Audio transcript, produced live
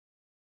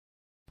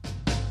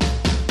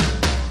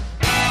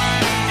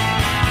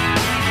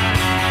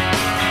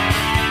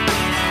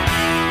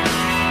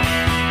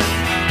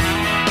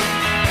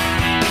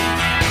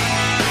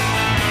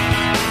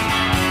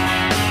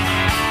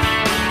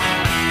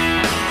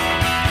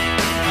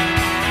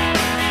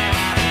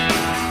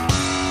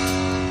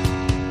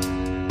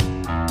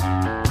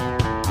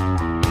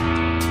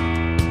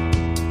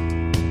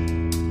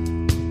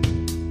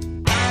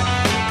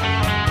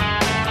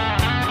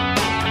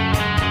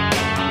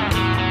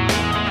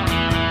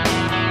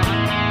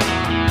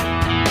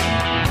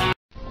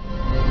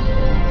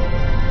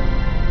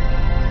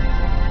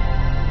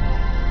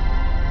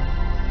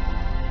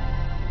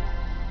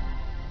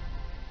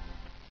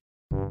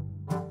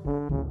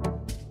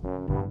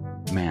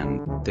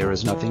man, there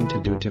is nothing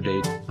to do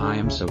today. I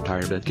am so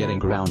tired of getting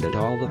grounded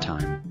all the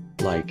time.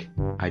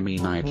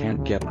 I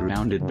can't get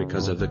grounded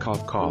because of the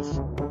cough.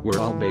 We're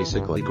all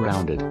basically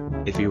grounded,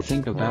 if you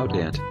think about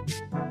it.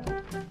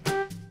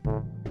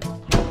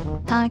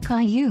 Hi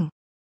Caillou.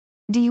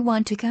 Do you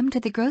want to come to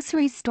the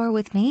grocery store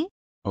with me?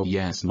 Oh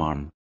yes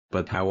mom.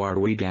 But how are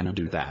we gonna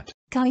do that?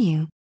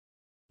 Caillou.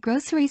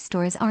 Grocery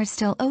stores are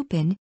still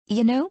open,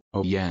 you know?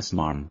 Oh yes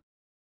mom.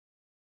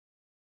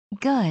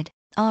 Good.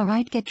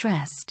 Alright, get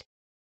dressed.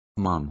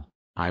 Mom,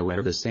 I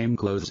wear the same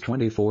clothes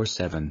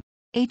 24/7.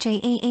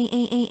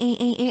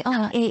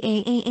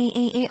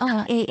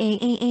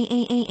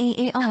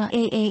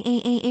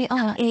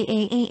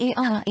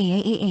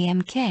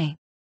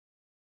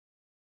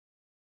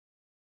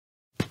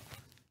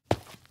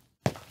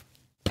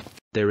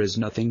 There is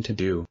nothing to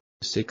do,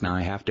 sick and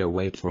I have to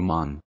wait for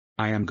mom.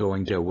 I am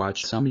going to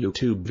watch some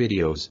YouTube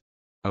videos.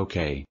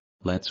 Okay,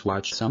 let's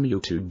watch some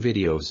YouTube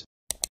videos.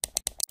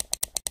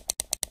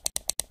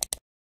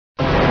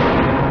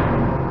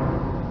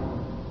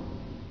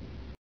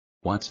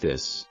 What's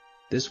this?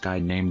 This guy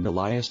named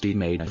Elias D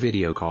made a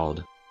video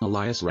called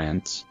Elias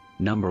Rants,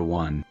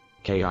 #1,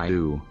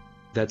 Caillou.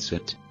 That's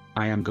it.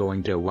 I am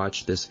going to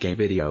watch this gay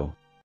video.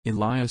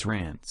 Elias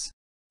Rants.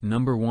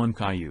 #1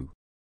 Caillou.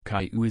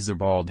 Caillou is a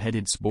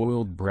bald-headed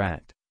spoiled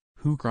brat,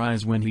 who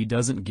cries when he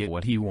doesn't get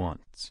what he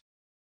wants.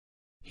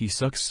 He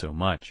sucks so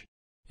much.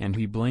 And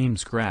he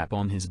blames crap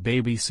on his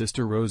baby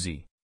sister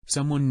Rosie.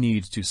 Someone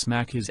needs to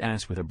smack his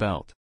ass with a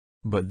belt.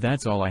 But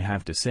that's all I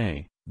have to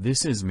say.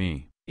 This is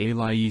me,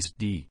 Elias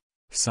D,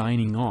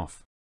 signing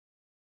off.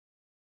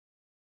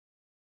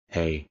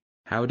 Hey,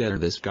 how dare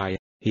this guy,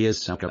 he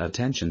is such a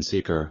attention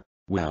seeker.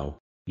 Well,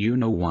 you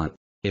know what,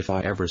 if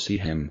I ever see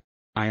him,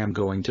 I am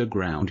going to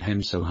ground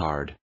him so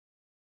hard.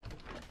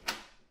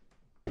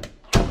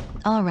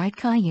 Alright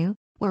Caillou,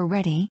 we're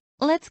ready,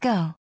 let's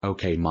go.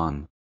 Okay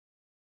mom.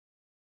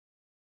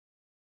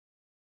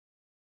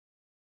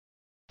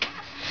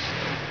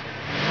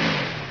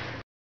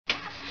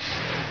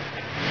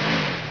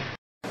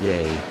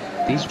 Yay,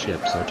 these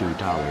chips are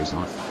 $2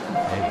 off.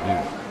 Hey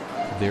dude.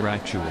 They're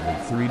actually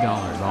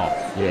 $3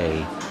 off.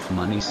 Yay,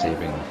 money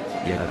saving.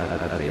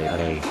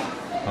 Yay.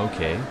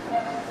 Okay.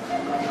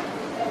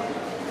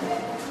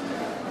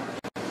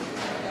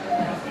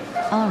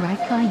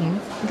 Alright Caillou,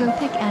 go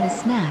pick out a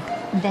snack,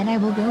 then I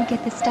will go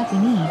get the stuff we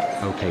need.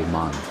 Okay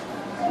mom.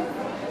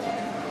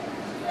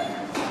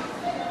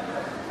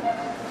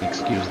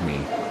 Excuse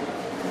me.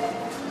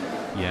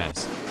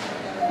 Yes.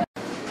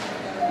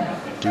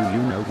 Do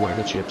you know where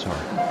the chips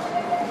are?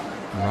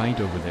 Right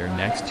over there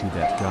next to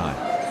that guy.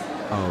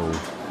 Oh,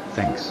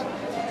 thanks.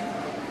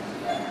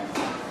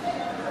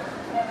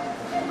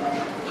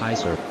 Hi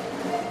sir.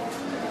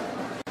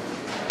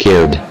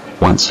 Kid,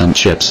 want some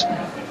chips?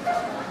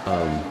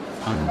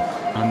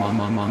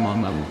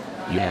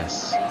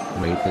 Yes,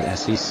 wait the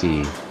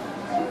SEC.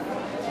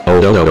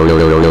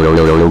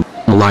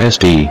 Elias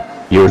D,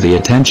 you're the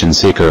attention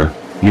seeker,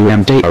 you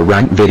made a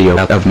rank video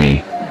out of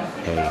me.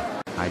 Hey,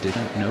 I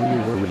didn't know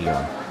you were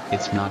real,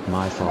 it's not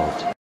my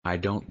fault, I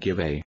don't give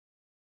a.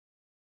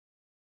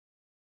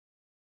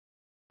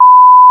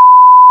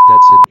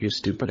 That's it you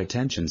stupid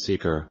attention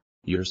seeker,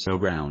 you're so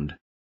round.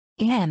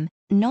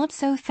 Not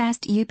so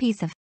fast you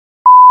piece of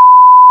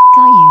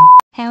Caillou,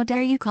 how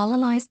dare you call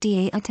Elias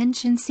D a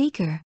attention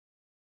seeker?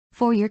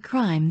 For your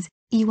crimes,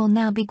 you will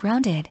now be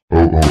grounded.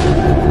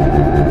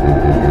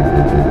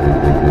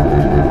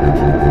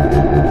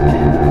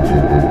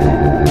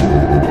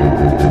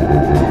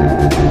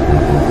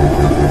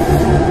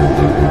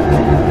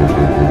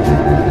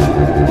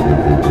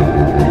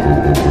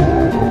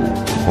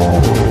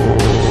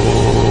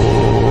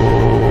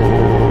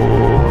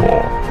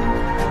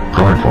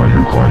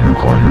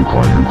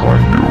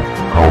 Caillou.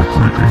 How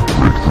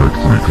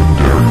freaking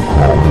dare you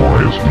call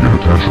Elias the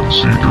attention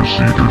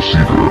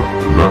seeker.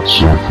 That's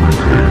so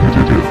freaking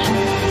idiot.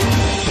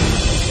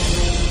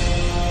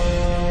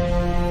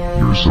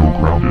 You're so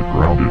grounded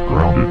for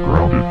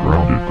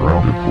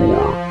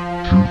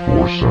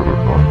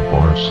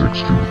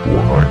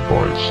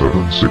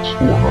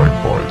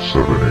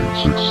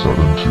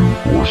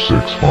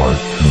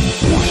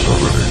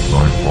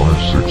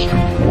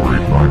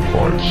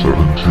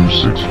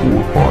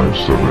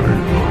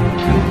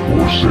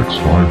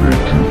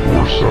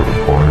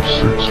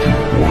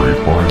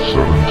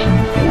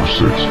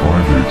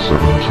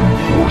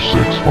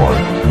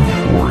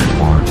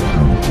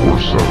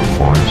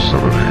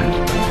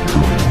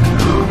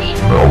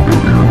Now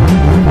get your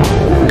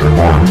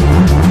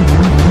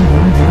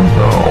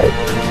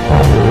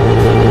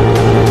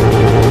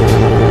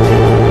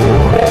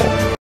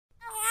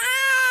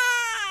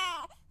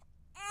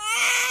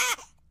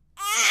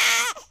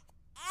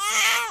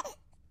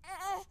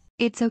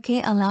It's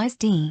okay Elias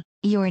D,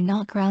 you're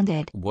not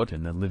grounded. What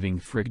in the living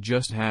frick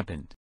just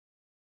happened?